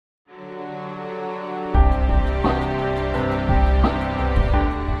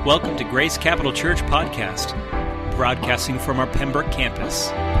Welcome to Grace Capital Church Podcast, broadcasting from our Pembroke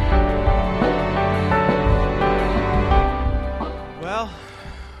campus. Well,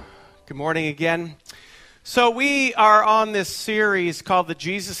 good morning again. So we are on this series called The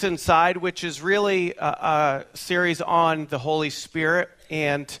Jesus Inside, which is really a series on the Holy Spirit.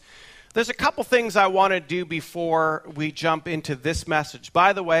 And there's a couple things I want to do before we jump into this message.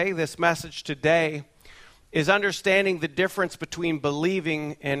 By the way, this message today is understanding the difference between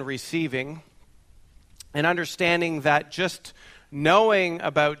believing and receiving, and understanding that just knowing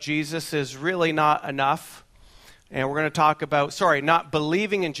about Jesus is really not enough. And we're going to talk about, not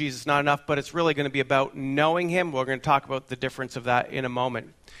believing in Jesus, not enough, but it's really going to be about knowing him. We're going to talk about the difference of that in a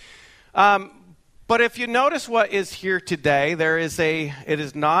moment. But if you notice what is here today, it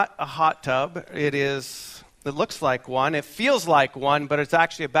is not a hot tub. It looks like one. It feels like one, but it's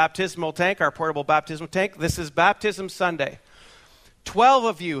actually a baptismal tank, our portable baptismal tank. This is Baptism Sunday. 12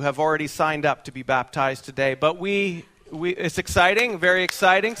 of you have already signed up to be baptized today, but it's exciting, very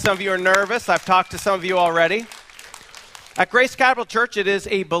exciting. Some of you are nervous. I've talked to some of you already. At Grace Capital Church, it is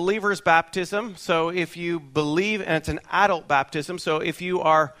a believer's baptism. So if you believe, and it's an adult baptism, so if you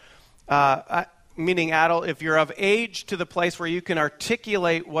are, meaning adult, if you're of age to the place where you can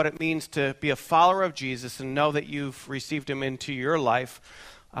articulate what it means to be a follower of Jesus and know that you've received him into your life,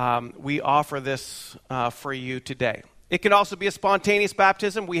 we offer this for you today. It can also be a spontaneous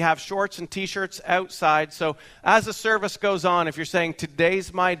baptism. We have shorts and t-shirts outside. So as the service goes on, if you're saying,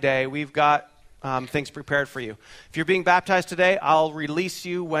 today's my day, we've got things prepared for you. If you're being baptized today, I'll release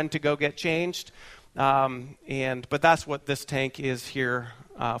you when to go get changed. But that's what this tank is here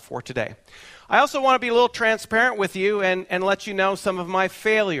for today. I also want to be a little transparent with you and let you know some of my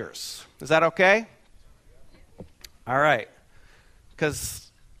failures. Is that okay? All right. Because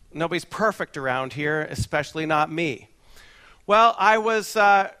nobody's perfect around here, especially not me. Well, I was,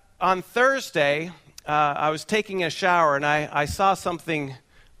 on Thursday, I was taking a shower and I saw something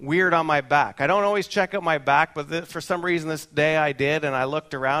weird on my back. I don't always check out my back, but for some reason this day I did, and I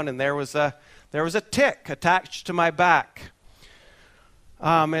looked around and there was a tick attached to my back.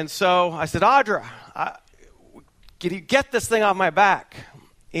 And so I said, Audra, can you get this thing off my back?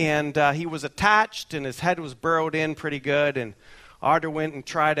 And he was attached, and his head was burrowed in pretty good. And Audra went and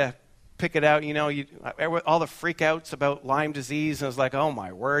tried to pick it out. You know, all the freak-outs about Lyme disease. And I was like, oh,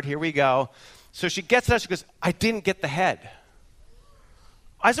 my word, here we go. So she gets it out. She goes, I didn't get the head.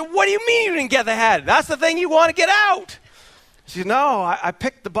 I said, what do you mean you didn't get the head? That's the thing you want to get out. She said, no, I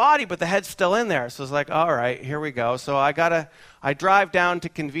picked the body, but the head's still in there. So I was like, all right, here we go. So I drive down to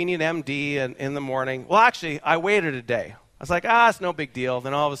Convenient MD in the morning. Well, actually, I waited a day. I was like, it's no big deal.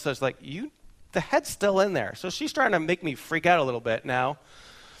 Then all of a sudden, it's like, the head's still in there. So she's trying to make me freak out a little bit now.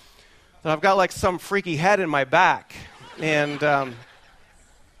 So I've got like some freaky head in my back. And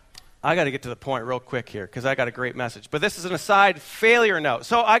I got to get to the point real quick here because I got a great message. But this is an aside failure note.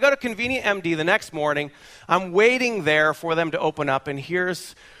 So I go to Convenient MD the next morning. I'm waiting there for them to open up, and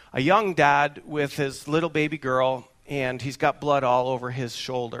here's a young dad with his little baby girl, and he's got blood all over his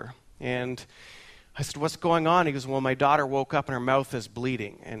shoulder. And I said, what's going on? He goes, well, my daughter woke up and her mouth is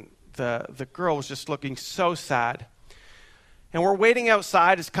bleeding. And the girl was just looking so sad. And we're waiting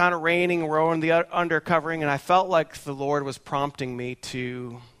outside. It's kind of raining. We're in the undercovering, and I felt like the Lord was prompting me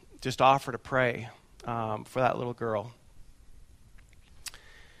to just offer to pray for that little girl.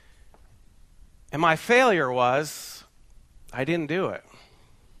 And my failure was I didn't do it.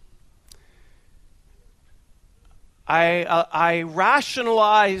 I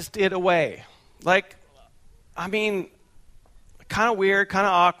rationalized it away. Kind of weird, kind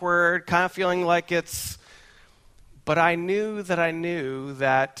of awkward, kind of feeling like but I knew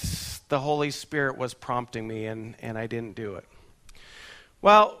that the Holy Spirit was prompting me, and I didn't do it.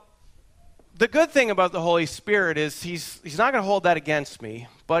 Well, the good thing about the Holy Spirit is he's not going to hold that against me,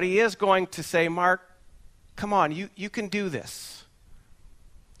 but he is going to say, Mark, come on, you can do this.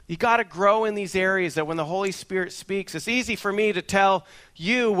 You got to grow in these areas that when the Holy Spirit speaks, it's easy for me to tell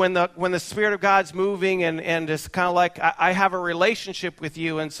you when the Spirit of God's moving, and it's kind of like I have a relationship with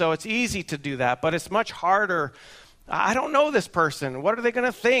you, and so it's easy to do that, but it's much harder. I don't know this person. What are they going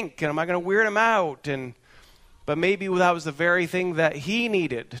to think? And am I going to weird them out? But maybe that was the very thing that he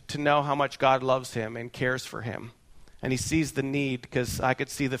needed to know how much God loves him and cares for him. And he sees the need because I could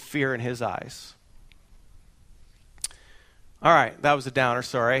see the fear in his eyes. All right, that was a downer,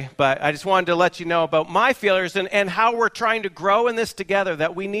 sorry. But I just wanted to let you know about my failures and how we're trying to grow in this together,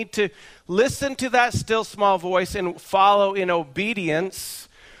 that we need to listen to that still small voice and follow in obedience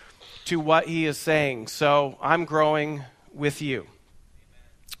to what he is saying. So I'm growing with you.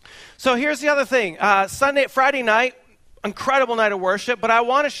 So here's the other thing. Friday night, incredible night of worship, but I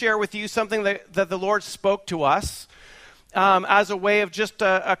want to share with you something that the Lord spoke to us as a way of just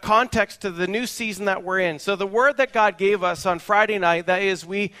a context to the new season that we're in. So the word that God gave us on Friday night, that is,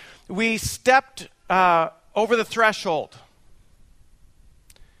 we stepped over the threshold.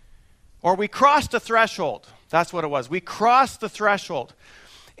 Or we crossed a threshold. That's what it was. We crossed the threshold.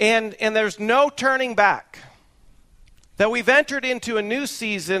 And there's no turning back. That we've entered into a new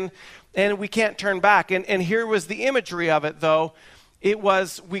season and we can't turn back. And here was the imagery of it, though. It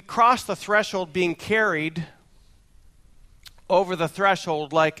was we crossed the threshold being carried over the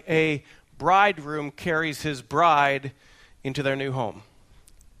threshold like a bridegroom carries his bride into their new home.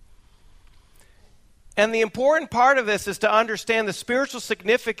 And the important part of this is to understand the spiritual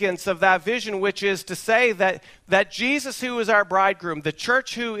significance of that vision, which is to say that Jesus, who is our bridegroom, the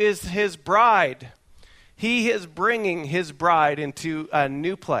church who is his bride, he is bringing his bride into a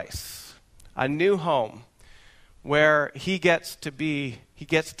new place, a new home, where he gets to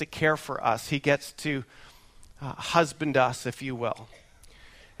care for us. He gets to husband us, if you will.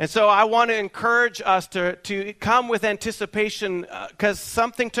 And so I want to encourage us to come with anticipation because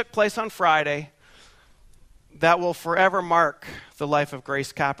something took place on Friday that will forever mark the life of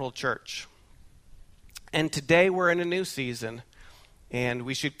Grace Capital Church. And today we're in a new season, and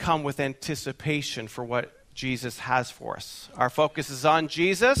we should come with anticipation for what Jesus has for us. Our focus is on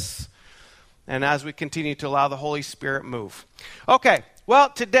Jesus, and as we continue to allow the Holy Spirit move. Okay, well,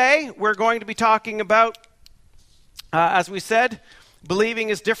 today we're going to be talking about, as we said, believing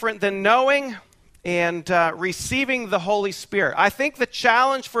is different than knowing, and receiving the Holy Spirit. I think the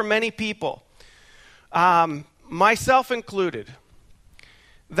challenge for many people, myself included,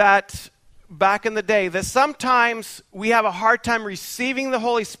 that back in the day, that sometimes we have a hard time receiving the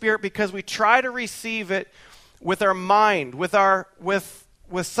Holy Spirit because we try to receive it with our mind, with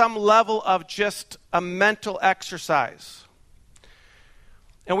some level of just a mental exercise.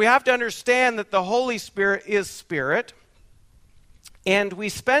 And we have to understand that the Holy Spirit is spirit, and we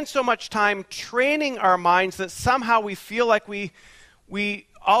spend so much time training our minds that somehow we feel like we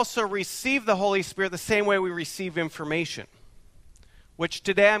also receive the Holy Spirit the same way we receive information, which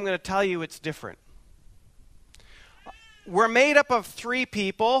today I'm going to tell you it's different. We're made up of three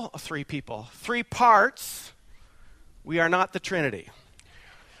parts. We are not the Trinity.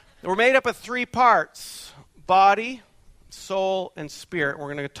 We're made up of three parts: body, soul, and spirit.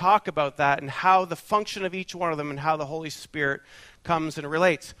 We're going to talk about that and how the function of each one of them and how the Holy Spirit comes and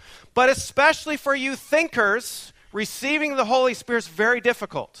relates. But especially for you thinkers, receiving the Holy Spirit is very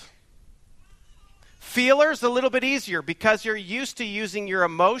difficult. Feelers, a little bit easier because you're used to using your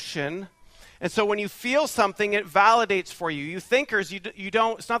emotion. And so when you feel something, it validates for you. You thinkers, you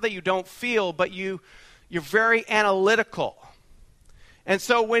don't, it's not that you don't feel, but you're very analytical. And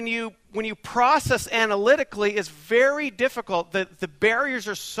so when you process analytically, it's very difficult. The barriers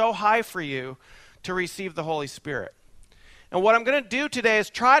are so high for you to receive the Holy Spirit. And what I'm going to do today is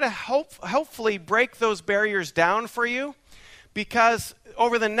try to hopefully break those barriers down for you, because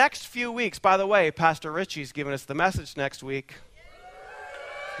over the next few weeks, by the way, Pastor Richie's giving us the message next week.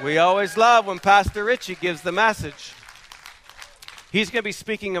 We always love when Pastor Richie gives the message. He's going to be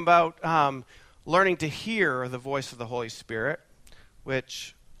speaking about learning to hear the voice of the Holy Spirit,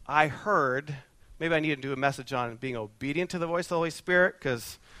 which I heard. Maybe I need to do a message on being obedient to the voice of the Holy Spirit,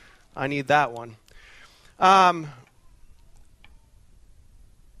 because I need that one.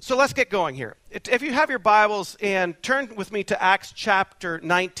 So let's get going here. If you have your Bibles, and turn with me to Acts chapter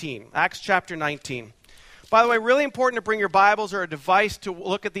 19. Acts chapter 19. By the way, really important to bring your Bibles or a device to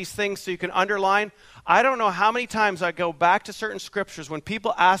look at these things so you can underline. I don't know how many times I go back to certain scriptures when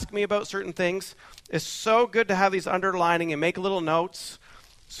people ask me about certain things. It's so good to have these underlining and make little notes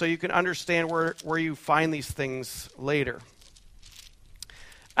so you can understand where you find these things later.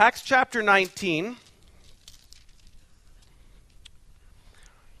 Acts chapter 19.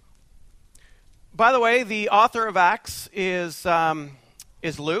 By the way, the author of Acts is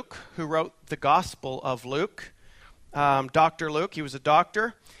Luke, who wrote the Gospel of Luke. Dr. Luke, he was a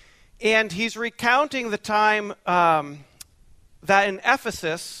doctor. And he's recounting the time that in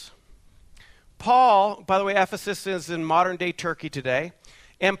Ephesus, Paul, by the way, Ephesus is in modern-day Turkey today,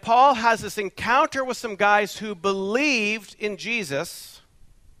 and Paul has this encounter with some guys who believed in Jesus,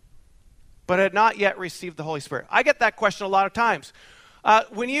 but had not yet received the Holy Spirit. I get that question a lot of times.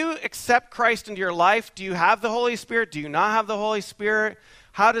 When you accept Christ into your life, do you have the Holy Spirit? Do you not have the Holy Spirit?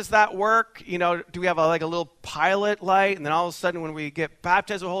 How does that work? You know, do we have a little pilot light, and then all of a sudden when we get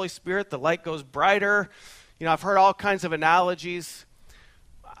baptized with the Holy Spirit, the light goes brighter? You know, I've heard all kinds of analogies.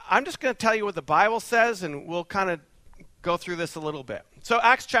 I'm just going to tell you what the Bible says, and we'll kind of go through this a little bit. So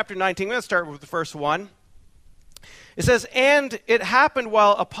Acts chapter 19, I'm going to start with the first one. It says, "And it happened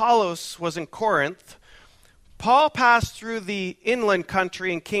while Apollos was in Corinth, Paul passed through the inland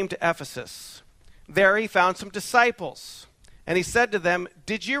country and came to Ephesus. There he found some disciples. And he said to them,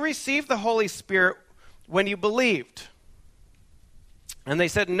 'Did you receive the Holy Spirit when you believed?' And they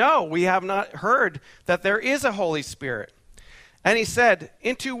said, 'No, we have not heard that there is a Holy Spirit.' And he said,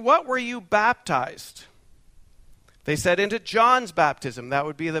 'Into what were you baptized?' They said, 'Into John's baptism.'" That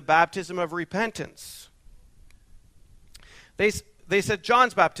would be the baptism of repentance. They said,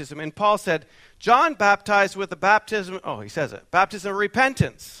 "John's baptism." And Paul said, "John baptized with the baptism," he says it, "baptism of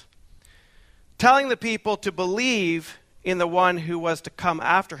repentance, telling the people to believe in the one who was to come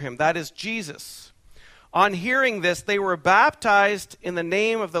after him, that is Jesus. On hearing this, they were baptized in the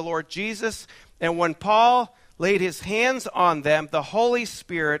name of the Lord Jesus. And when Paul laid his hands on them, the Holy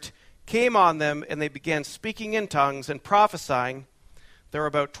Spirit came on them, and they began speaking in tongues and prophesying. There were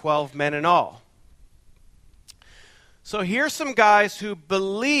about 12 men in all." So here's some guys who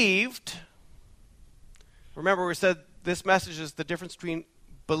believed. Remember, we said this message is the difference between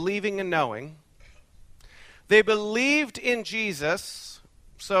believing and knowing. They believed in Jesus,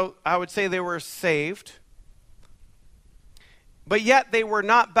 so I would say they were saved. But yet they were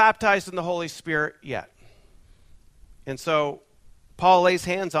not baptized in the Holy Spirit yet. And so Paul lays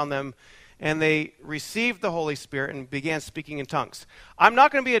hands on them, and they received the Holy Spirit and began speaking in tongues. I'm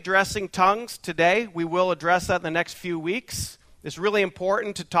not going to be addressing tongues today. We will address that in the next few weeks. It's really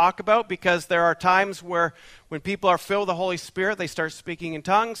important to talk about because there are times where when people are filled with the Holy Spirit, they start speaking in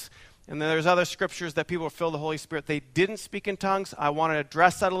tongues. And then there's other scriptures that people are filled with the Holy Spirit, they didn't speak in tongues. I want to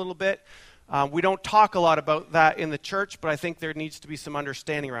address that a little bit. We don't talk a lot about that in the church, but I think there needs to be some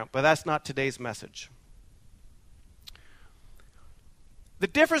understanding around. But that's not today's message. The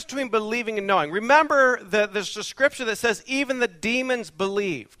difference between believing and knowing. Remember that there's a scripture that says even the demons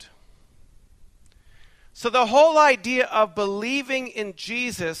believed. So the whole idea of believing in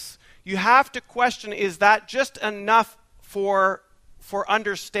Jesus, you have to question, is that just enough for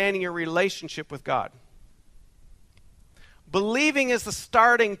understanding your relationship with God? Believing is the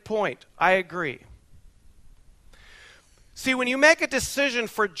starting point. I agree. See, when you make a decision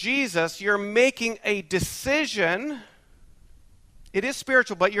for Jesus, you're making a decision. It is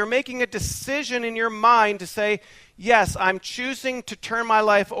spiritual, but you're making a decision in your mind to say, yes, I'm choosing to turn my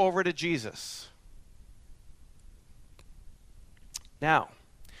life over to Jesus. Now,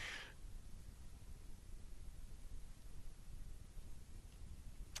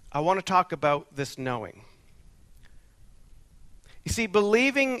 I want to talk about this knowing. You see,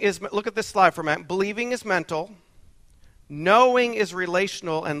 believing is, look at this slide for a minute. Believing is mental, knowing is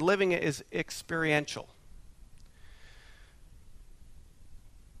relational, and living is experiential.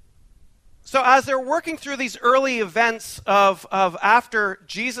 So as they're working through these early events of after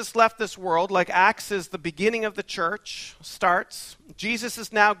Jesus left this world, like Acts is the beginning of the church, starts. Jesus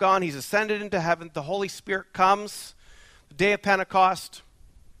is now gone. He's ascended into heaven. The Holy Spirit comes, the day of Pentecost.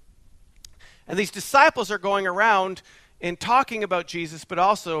 And these disciples are going around and talking about Jesus, but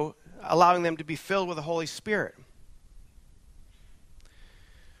also allowing them to be filled with the Holy Spirit.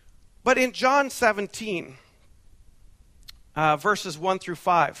 But in John 17, verses 1 through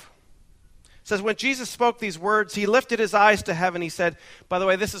 5, it says, when Jesus spoke these words, he lifted his eyes to heaven. He said, by the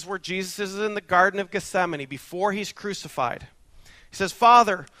way, this is where Jesus is in the Garden of Gethsemane before he's crucified. He says,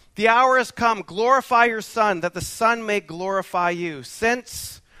 Father, the hour has come. Glorify your Son, that the Son may glorify you.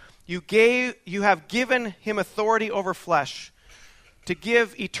 Since you have given him authority over flesh, to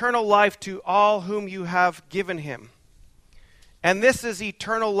give eternal life to all whom you have given him. And this is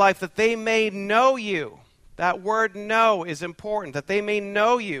eternal life, that they may know you. That word know is important, that they may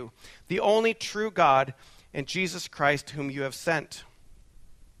know you, the only true God, and Jesus Christ whom you have sent.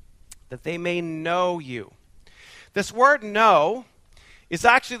 That they may know you. This word know is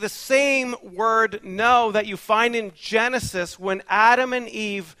actually the same word know that you find in Genesis when Adam and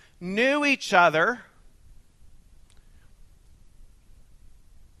Eve knew each other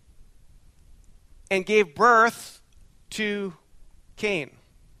and gave birth to Cain.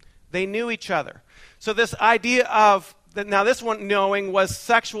 They knew each other. So this idea of, now this one knowing was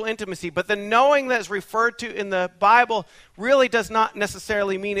sexual intimacy, but the knowing that is referred to in the Bible really does not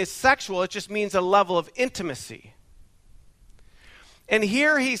necessarily mean it's sexual, it just means a level of intimacy. And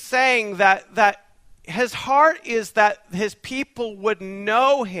here he's saying that his heart is that his people would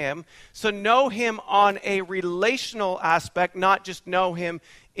know him, so know him on a relational aspect, not just know him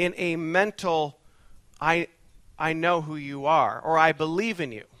in a mental, I know who you are, or I believe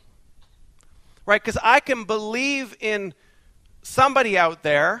in you. Right? Because I can believe in somebody out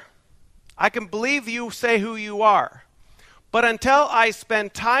there. I can believe you say who you are. But until I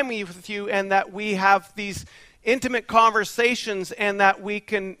spend time with you and that we have these intimate conversations and that we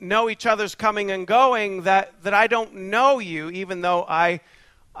can know each other's coming and going, that I don't know you, even though I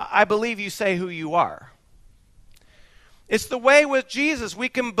believe you say who you are. It's the way with Jesus. We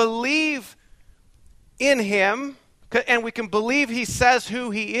can believe in him, and we can believe he says who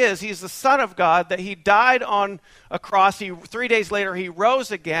he is. He's the Son of God, that he died on a cross. 3 days later, he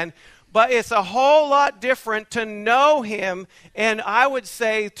rose again. But it's a whole lot different to know him, and I would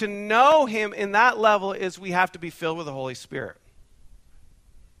say to know him in that level is we have to be filled with the Holy Spirit.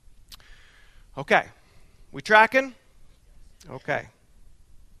 Okay. We tracking? Okay.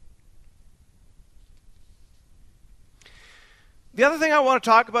 The other thing I want to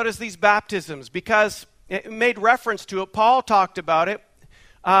talk about is these baptisms, because it made reference to it. Paul talked about it.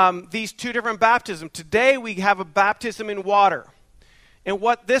 These two different baptisms. Today we have a baptism in water. And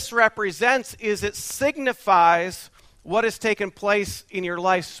what this represents is it signifies what has taken place in your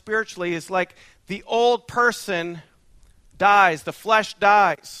life spiritually. Is like the old person dies, the flesh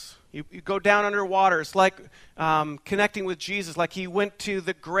dies. You go down underwater. It's like connecting with Jesus, like he went to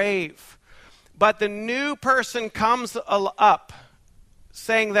the grave. But the new person comes up,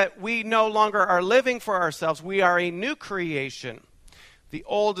 saying that we no longer are living for ourselves. We are a new creation. The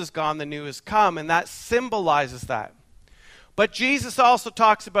old is gone, the new has come, and that symbolizes that. But Jesus also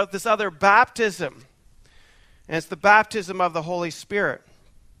talks about this other baptism, and it's the baptism of the Holy Spirit.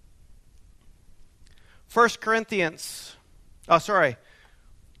 1 Corinthians,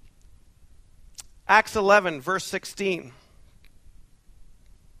 Acts 11, verse 16.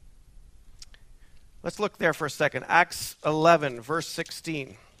 Let's look there for a second. Acts 11, verse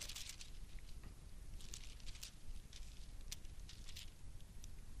 16.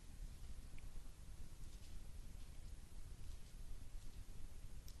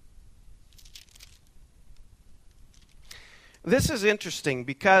 This is interesting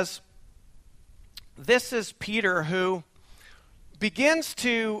because this is Peter who begins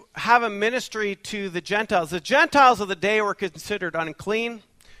to have a ministry to the Gentiles. The Gentiles of the day were considered unclean.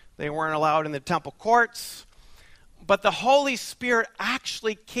 They weren't allowed in the temple courts. But the Holy Spirit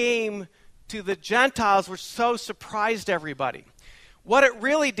actually came to the Gentiles, which so surprised everybody. What it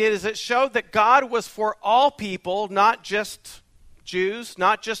really did is it showed that God was for all people, not just Jews,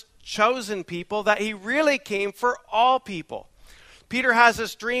 not just chosen people, that he really came for all people. Peter has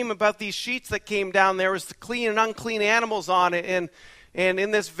this dream about these sheets that came down. There was the clean and unclean animals on it. And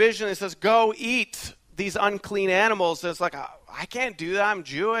in this vision, it says, go eat these unclean animals. And it's like, I can't do that. I'm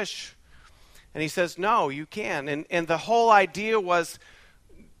Jewish. And he says, no, you can. And the whole idea was,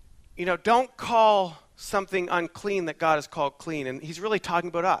 don't call something unclean that God has called clean. And he's really talking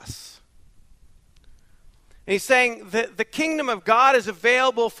about us. And he's saying that the kingdom of God is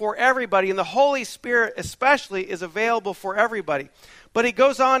available for everybody, and the Holy Spirit especially is available for everybody. But he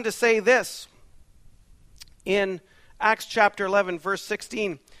goes on to say this in Acts chapter 11, verse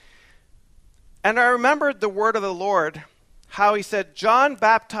 16. And I remembered the word of the Lord, how he said, John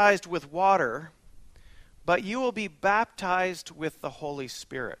baptized with water, but you will be baptized with the Holy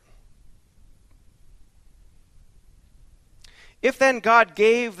Spirit. If then God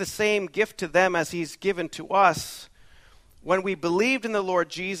gave the same gift to them as he's given to us, when we believed in the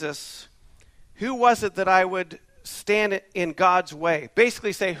Lord Jesus, who was it that I would stand in God's way?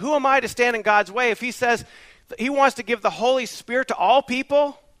 Basically say, who am I to stand in God's way? If he says he wants to give the Holy Spirit to all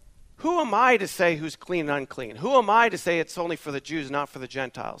people, who am I to say who's clean and unclean? Who am I to say it's only for the Jews, not for the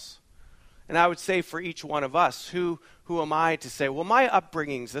Gentiles? And I would say for each one of us, who am I to say, well, my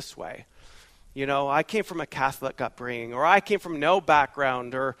upbringing's this way. I came from a Catholic upbringing, or I came from no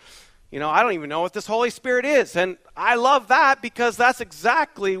background, or, I don't even know what this Holy Spirit is. And I love that because that's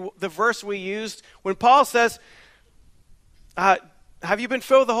exactly the verse we used when Paul says, have you been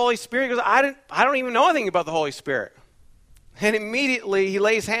filled with the Holy Spirit? He goes, I don't even know anything about the Holy Spirit. And immediately he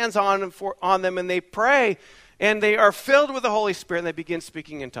lays hands on them and they pray, and they are filled with the Holy Spirit, and they begin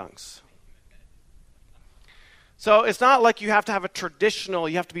speaking in tongues. So it's not like you have to have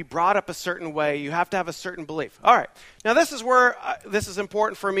you have to be brought up a certain way. You have to have a certain belief. All right. Now this is where this is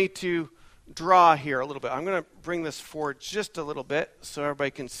important for me to draw here a little bit. I'm going to bring this forward just a little bit so everybody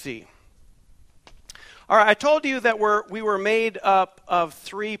can see. All right. I told you that we were made up of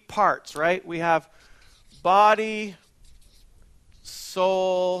 3 parts, right? We have body,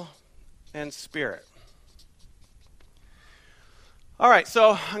 soul, and spirit. All right,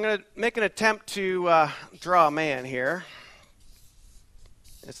 so I'm going to make an attempt to draw a man here.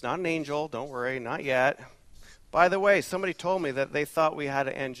 It's not an angel, don't worry, not yet. By the way, somebody told me that they thought we had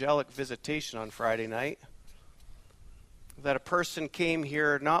an angelic visitation on Friday night. That a person came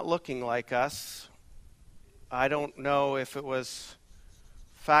here not looking like us. I don't know if it was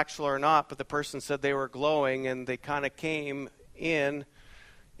factual or not, but the person said they were glowing, and they kind of came in,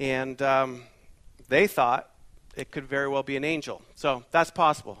 and they thought it could very well be an angel. So that's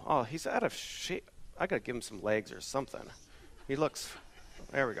possible. Oh, he's out of shape. I got to give him some legs or something. He looks,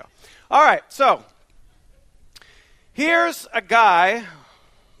 there we go. All right, so here's a guy.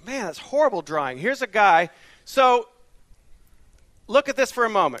 Man, that's horrible drawing. Here's a guy. So look at this for a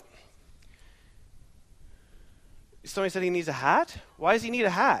moment. Somebody said he needs a hat? Why does he need a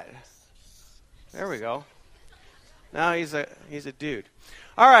hat? There we go. Now he's a dude.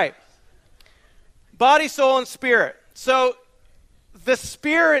 All right. Body, soul, and spirit. So the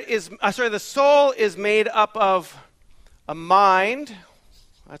soul is made up of a mind.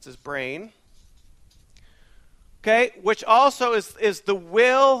 That's his brain. Okay, which also is the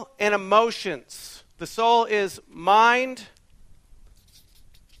will and emotions. The soul is mind,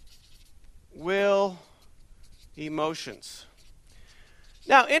 will, emotions.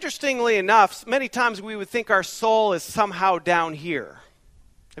 Now, interestingly enough, many times we would think our soul is somehow down here.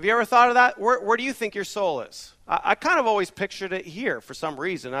 Have you ever thought of that? Where do you think your soul is? I kind of always pictured it here for some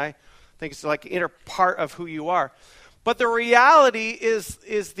reason. I think it's like an inner part of who you are. But the reality is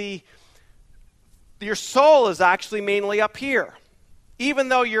your soul is actually mainly up here. Even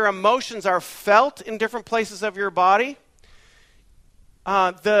though your emotions are felt in different places of your body,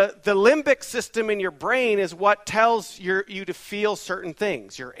 the limbic system in your brain is what tells you to feel certain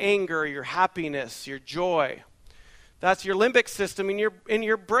things. Your anger, your happiness, your joy. That's your limbic system in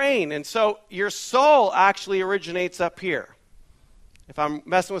your brain. And so your soul actually originates up here. If I'm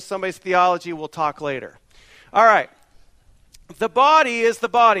messing with somebody's theology, we'll talk later. All right. The body is the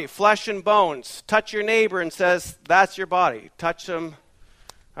body, flesh and bones. Touch your neighbor and says, that's your body. Touch them.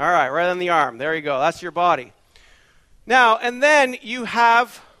 All right, right on the arm. There you go. That's your body. Now, and then you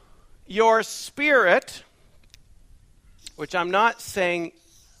have your spirit, which I'm not saying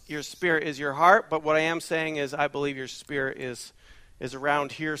your spirit is your heart, but what I am saying is I believe your spirit is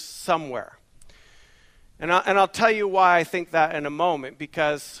around here somewhere. And I'll tell you why I think that in a moment,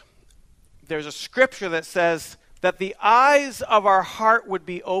 because there's a scripture that says that the eyes of our heart would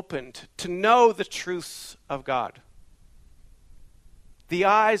be opened to know the truths of God. The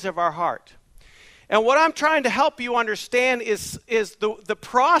eyes of our heart. And what I'm trying to help you understand is the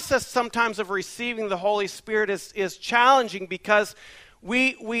process sometimes of receiving the Holy Spirit is challenging, because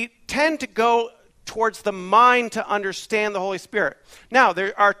we tend to go towards the mind to understand the Holy Spirit. Now,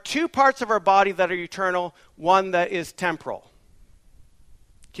 there are two parts of our body that are eternal, one that is temporal.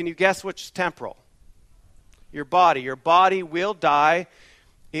 Can you guess which is temporal? Your body. Your body will die.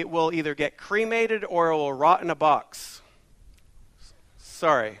 It will either get cremated or it will rot in a box.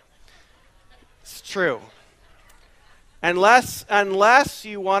 Sorry. It's true. Unless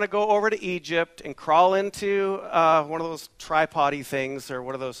you want to go over to Egypt and crawl into one of those tripod-y things or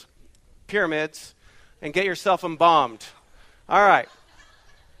one of those pyramids and get yourself embalmed. All right.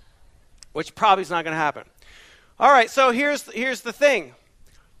 Which probably is not going to happen. All right, so here's the thing.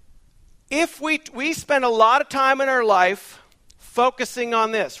 If we spend a lot of time in our life focusing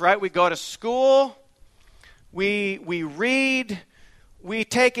on this, right? We go to school, we read, we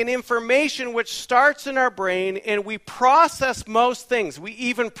take in information which starts in our brain, and we process most things. We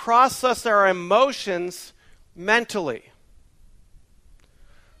even process our emotions mentally,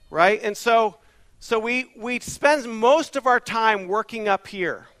 right? And so we spend most of our time working up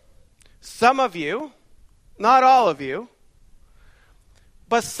here. Some of you, not all of you,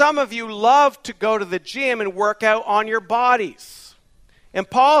 but some of you love to go to the gym and work out on your bodies. And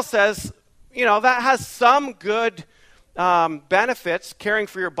Paul says, that has some good benefits, caring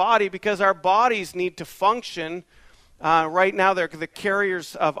for your body, because our bodies need to function. Right now, they're the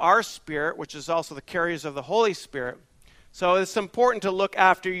carriers of our spirit, which is also the carriers of the Holy Spirit. So it's important to look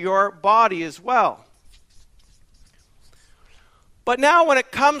after your body as well. But now when it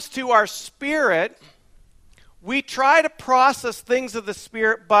comes to our spirit, we try to process things of the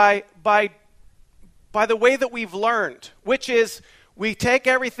Spirit by the way that we've learned, which is we take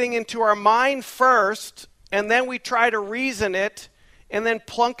everything into our mind first, and then we try to reason it, and then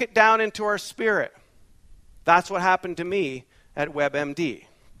plunk it down into our spirit. That's what happened to me at WebMD.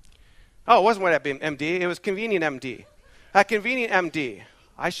 Oh, it wasn't WebMD, it was Convenient MD. At Convenient MD,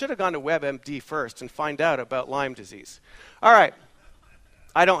 I should have gone to WebMD first and find out about Lyme disease. All right.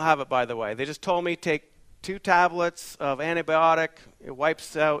 I don't have it, by the way. They just told me take 2 tablets of antibiotic. It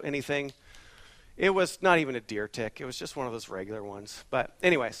wipes out anything. It was not even a deer tick. It was just one of those regular ones. But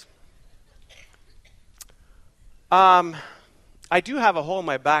anyways. I do have a hole in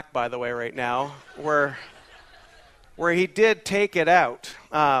my back, by the way, right now, where he did take it out.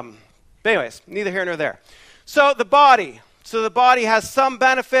 But anyways, neither here nor there. So the body. So the body has some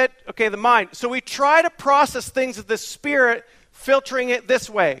benefit. Okay, the mind. So we try to process things of the Spirit, filtering it this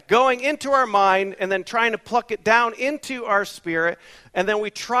way, going into our mind and then trying to pluck it down into our spirit, and then we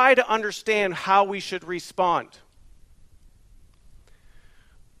try to understand how we should respond.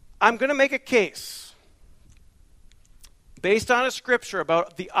 I'm going to make a case based on a scripture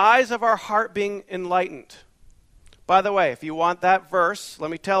about the eyes of our heart being enlightened. By the way, if you want that verse, let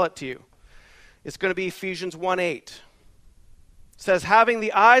me tell it to you. It's going to be Ephesians 1:8. It says, having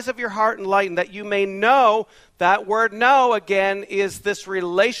the eyes of your heart enlightened, that you may know. That word know, again, is this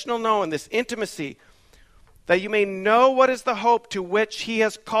relational knowing, this intimacy. That you may know what is the hope to which he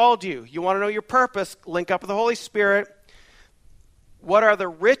has called you. You want to know your purpose, link up with the Holy Spirit. What are the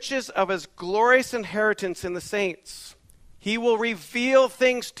riches of his glorious inheritance in the saints? He will reveal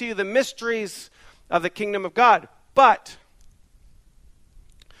things to you, the mysteries of the kingdom of God. But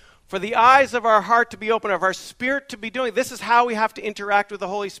for the eyes of our heart to be open, of our spirit to be doing, this is how we have to interact with the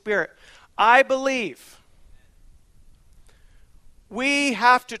Holy Spirit. I believe we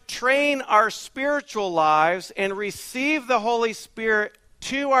have to train our spiritual lives and receive the Holy Spirit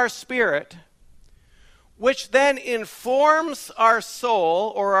to our spirit, which then informs our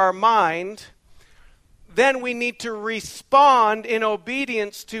soul or our mind. Then we need to respond in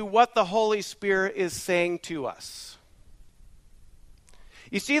obedience to what the Holy Spirit is saying to us.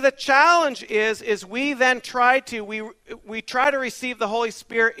 You see, the challenge is we then try to receive the Holy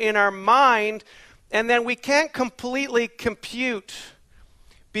Spirit in our mind, and then we can't completely compute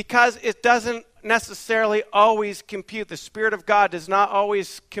because it doesn't necessarily always compute. The Spirit of God does not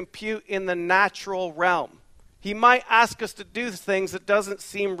always compute in the natural realm. He might ask us to do things that doesn't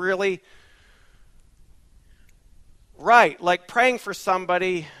seem really right, like praying for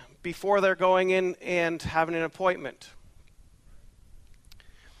somebody before they're going in and having an appointment.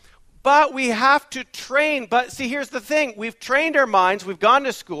 But we have to train. But see, here's the thing. We've trained our minds. We've gone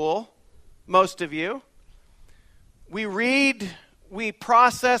to school, most of you. We read, we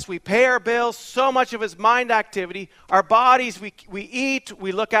process, we pay our bills. So much of it's mind activity. Our bodies, we eat,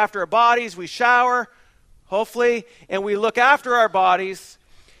 we look after our bodies, we shower, hopefully, and we look after our bodies.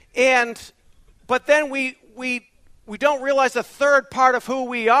 But then we don't realize a third part of who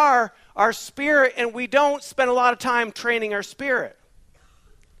we are, our spirit, and we don't spend a lot of time training our spirit.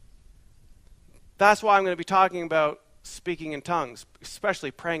 That's why I'm going to be talking about speaking in tongues, especially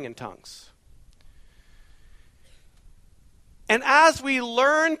praying in tongues. And as we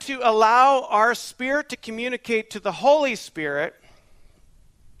learn to allow our spirit to communicate to the Holy Spirit,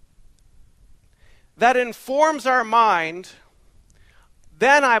 that informs our mind,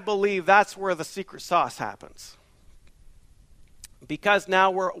 then I believe that's where the secret sauce happens. Because now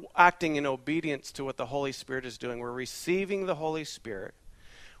we're acting in obedience to what the Holy Spirit is doing. We're receiving the Holy Spirit,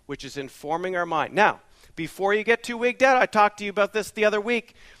 which is informing our mind. Now, before you get too wigged out, I talked to you about this the other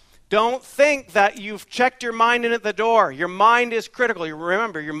week. Don't think that you've checked your mind in at the door. Your mind is critical. You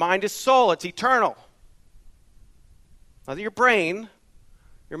remember, your mind is soul. It's eternal. Not your brain,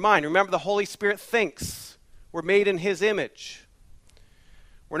 your mind. Remember, the Holy Spirit thinks. We're made in his image.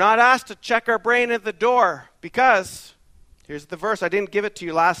 We're not asked to check our brain at the door because, here's the verse. I didn't give it to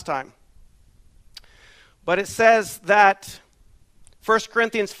you last time. But it says that 1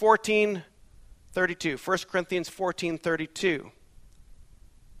 Corinthians 14:32. 1 Corinthians 14:32.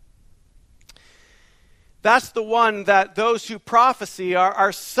 That's the one that those who prophesy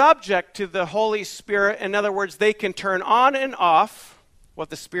are subject to the Holy Spirit. In other words, they can turn on and off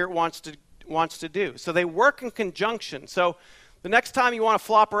what the Spirit wants to do. So they work in conjunction. So the next time you want to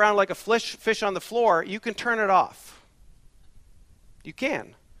flop around like a fish on the floor, you can turn it off. You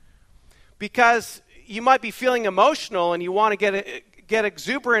can. Because you might be feeling emotional and you want to get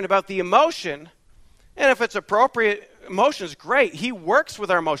exuberant about the emotion, and if it's appropriate, emotion is great. He works with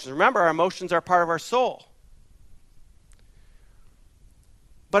our emotions. Remember, our emotions are part of our soul.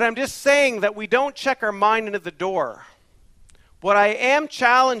 But I'm just saying that we don't check our mind into the door. What I am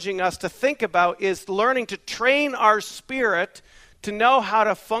challenging us to think about is learning to train our spirit to know how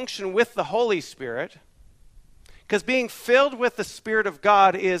to function with the Holy Spirit. Because being filled with the Spirit of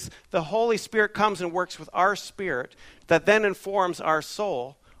God is the Holy Spirit comes and works with our spirit that then informs our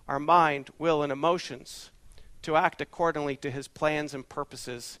soul, our mind, will, and emotions to act accordingly to his plans and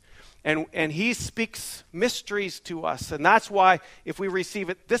purposes. And he speaks mysteries to us. And that's why if we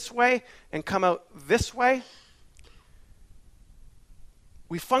receive it this way and come out this way,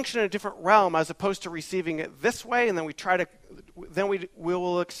 we function in a different realm as opposed to receiving it this way, and then we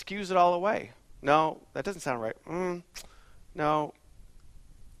will excuse it all away. No, that doesn't sound right. No.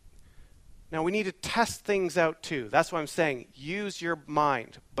 Now, we need to test things out too. That's why I'm saying use your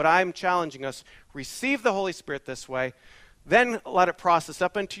mind. But I'm challenging us, receive the Holy Spirit this way, Then let it process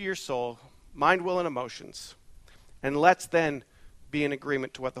up into your soul, mind, will, and emotions. And let's then be in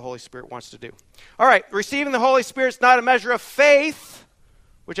agreement to what the Holy Spirit wants to do. All right, receiving the Holy Spirit is not a measure of faith,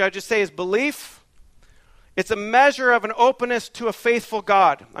 which I would just say is belief. It's a measure of an openness to a faithful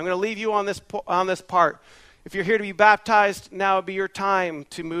God. I'm going to leave you on this part. If you're here to be baptized, now would be your time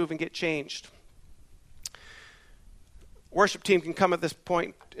to move and get changed. Worship team can come at this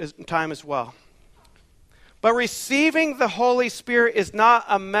point in time as well. But receiving the Holy Spirit is not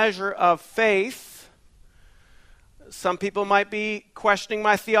a measure of faith. Some people might be questioning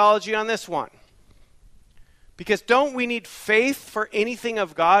my theology on this one. Because don't we need faith for anything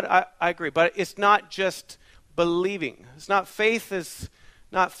of God? I agree, but it's not just believing. It's not faith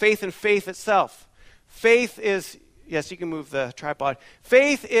in faith itself. Faith is, yes, you can move the tripod.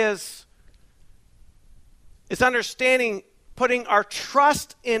 Faith is understanding, putting our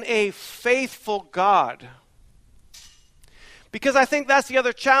trust in a faithful God. Because I think that's the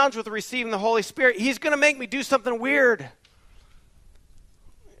other challenge with receiving the Holy Spirit. He's going to make me do something weird.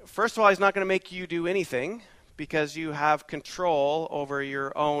 First of all, he's not going to make you do anything because you have control over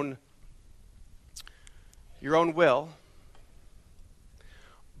your own will.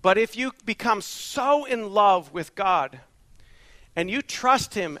 But if you become so in love with God and you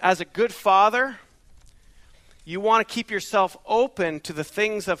trust him as a good father, you want to keep yourself open to the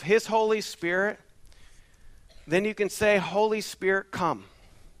things of his Holy Spirit, then you can say, Holy Spirit, come.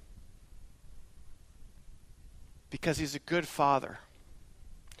 Because he's a good father.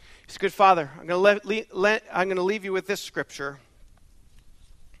 He's a good father. I'm going to leave you with this scripture.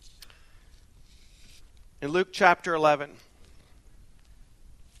 In Luke chapter 11.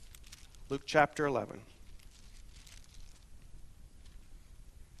 Luke chapter 11.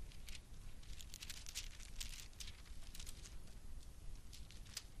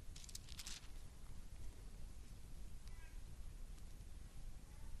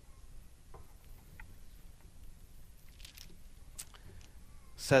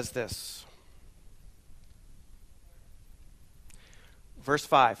 Says this. Verse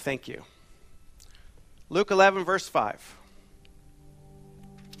 5, thank you. Luke 11, verse 5.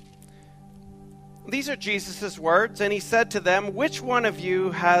 These are Jesus' words, and he said to them, which one of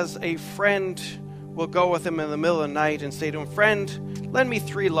you has a friend will go with him in the middle of the night and say to him, friend, lend me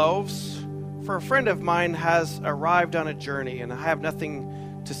 3 loaves, for a friend of mine has arrived on a journey, and I have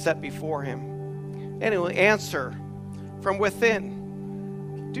nothing to set before him. And he will answer from within,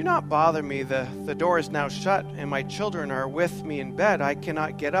 do not bother me, the door is now shut, and my children are with me in bed. I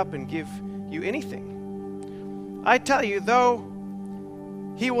cannot get up and give you anything. I tell you, though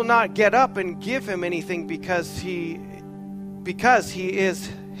he will not get up and give him anything because he is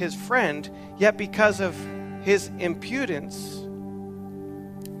his friend, yet because of his impudence,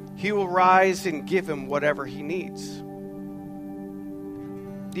 he will rise and give him whatever he needs.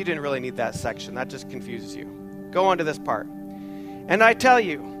 You didn't really need that section. That just confuses you. Go on to this part. And I tell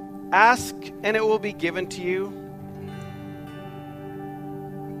you, ask and it will be given to you.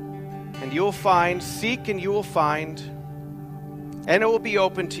 And you will find, seek and you will find, and it will be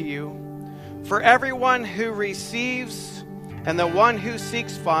open to you. For everyone who receives, and the one who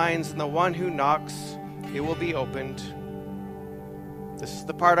seeks finds, and the one who knocks, it will be opened. This is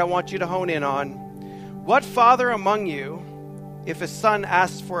the part I want you to hone in on. What father among you, if his son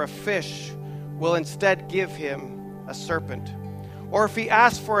asks for a fish, will instead give him a serpent? Or if he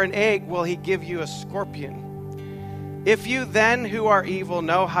asks for an egg, will he give you a scorpion? If you then, who are evil,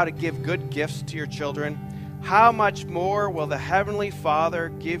 know how to give good gifts to your children, how much more will the Heavenly Father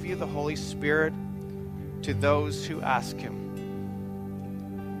give you the Holy Spirit to those who ask him?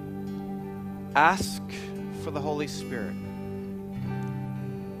 Ask for the Holy Spirit,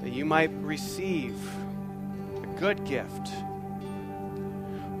 that you might receive a good gift.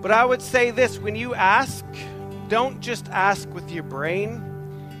 But I would say this, when you ask, don't just ask with your brain,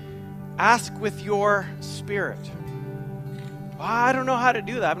 ask with your spirit. Well, I don't know how to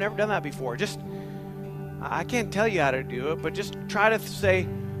do that. I've never done that before. I can't tell you how to do it, but just try to say,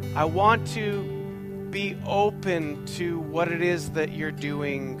 I want to be open to what it is that you're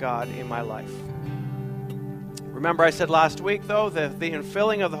doing, God, in my life. Remember I said last week, though, that the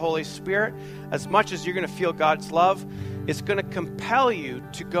infilling of the Holy Spirit, as much as you're going to feel God's love, it's going to compel you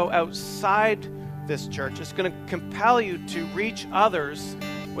to go outside this church. It's going to compel you to reach others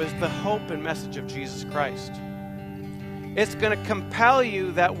with the hope and message of Jesus Christ. It's going to compel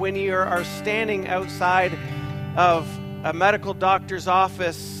you that when you are standing outside of a medical doctor's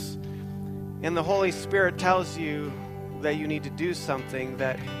office and the Holy Spirit tells you that you need to do something,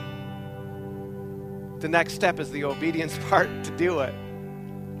 that the next step is the obedience part to do it.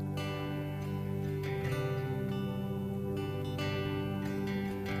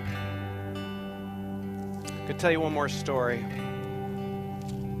 could tell you one more story.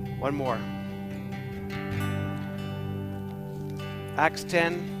 One more. Acts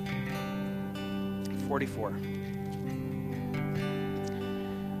 10:44.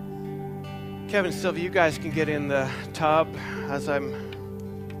 Kevin, Sylvia, you guys can get in the tub as I'm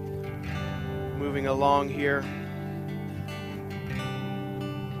moving along here.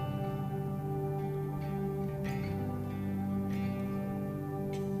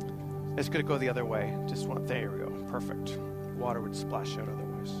 It's going to go the other way. There we go. Perfect. Water would splash out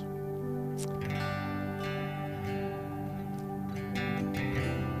otherwise.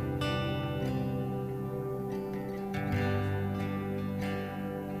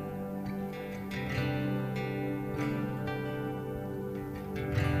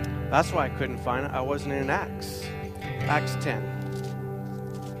 That's why I couldn't find it. I wasn't in Acts. Acts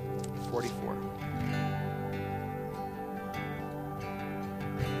 10:44.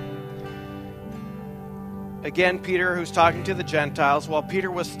 Again, Peter, who's talking to the Gentiles, while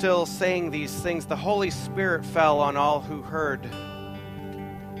Peter was still saying these things, the Holy Spirit fell on all who heard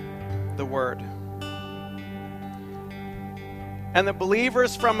the word. And the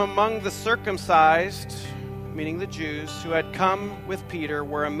believers from among the circumcised, meaning the Jews, who had come with Peter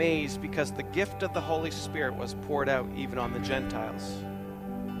were amazed because the gift of the Holy Spirit was poured out even on the Gentiles.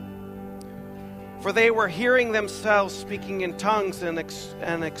 For they were hearing themselves speaking in tongues and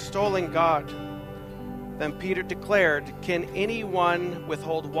extolling God. Then Peter declared, "Can anyone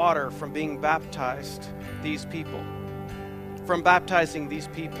withhold water from being baptized these people? From baptizing these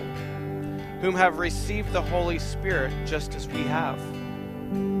people, whom have received the Holy Spirit just as we have?"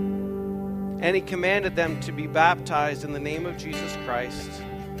 And he commanded them to be baptized in the name of Jesus Christ.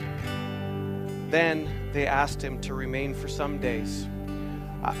 Then they asked him to remain for some days.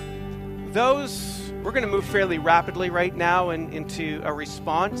 We're going to move fairly rapidly right now into a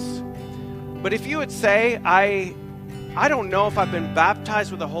response. But if you would say, I don't know if I've been baptized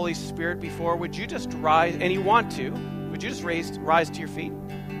with the Holy Spirit before, would you just rise, and you want to, would you just rise to your feet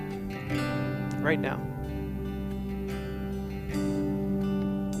right now?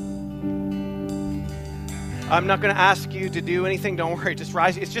 I'm not going to ask you to do anything. Don't worry, just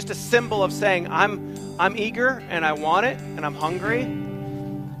rise. It's just a symbol of saying, I'm eager and I want it and I'm hungry.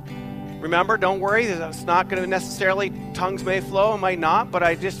 Remember, don't worry, it's not going to necessarily, tongues may flow, it might not, but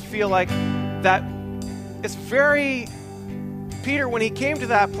I just feel like that it's very, Peter, when he came to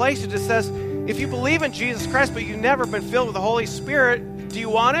that place, it just says, if you believe in Jesus Christ, but you've never been filled with the Holy Spirit, do you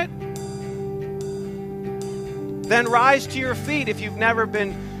want it? Then rise to your feet if you've never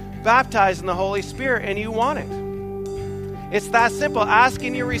been baptized in the Holy Spirit and you want it. It's that simple. Ask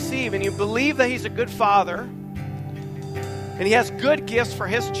and you receive, and you believe that he's a good father and he has good gifts for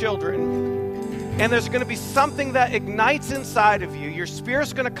his children. And there's going to be something that ignites inside of you. Your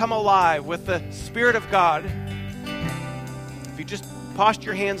spirit's going to come alive with the Spirit of God. If you just posture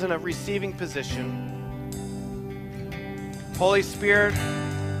your hands in a receiving position. Holy Spirit,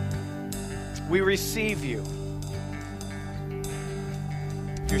 we receive you.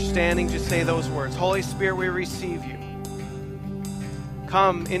 If you're standing, just say those words. Holy Spirit, we receive you.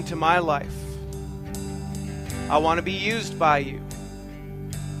 Come into my life. I want to be used by you.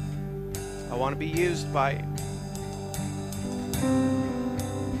 I want to be used by you.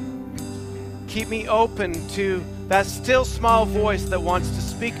 Keep me open to that still small voice that wants to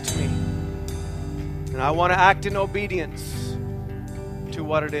speak to me. And I want to act in obedience to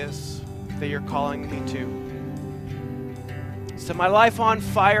what it is that you're calling me to. Set my life on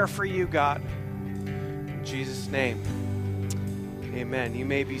fire for you, God. In Jesus' name, amen. You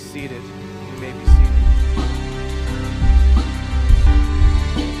may be seated. You may be seated.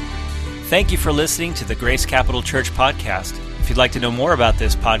 Thank you for listening to the Grace Capital Church podcast. If you'd like to know more about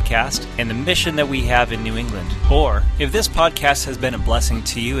this podcast and the mission that we have in New England, or if this podcast has been a blessing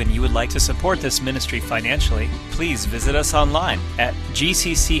to you and you would like to support this ministry financially, please visit us online at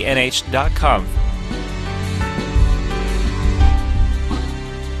gccnh.com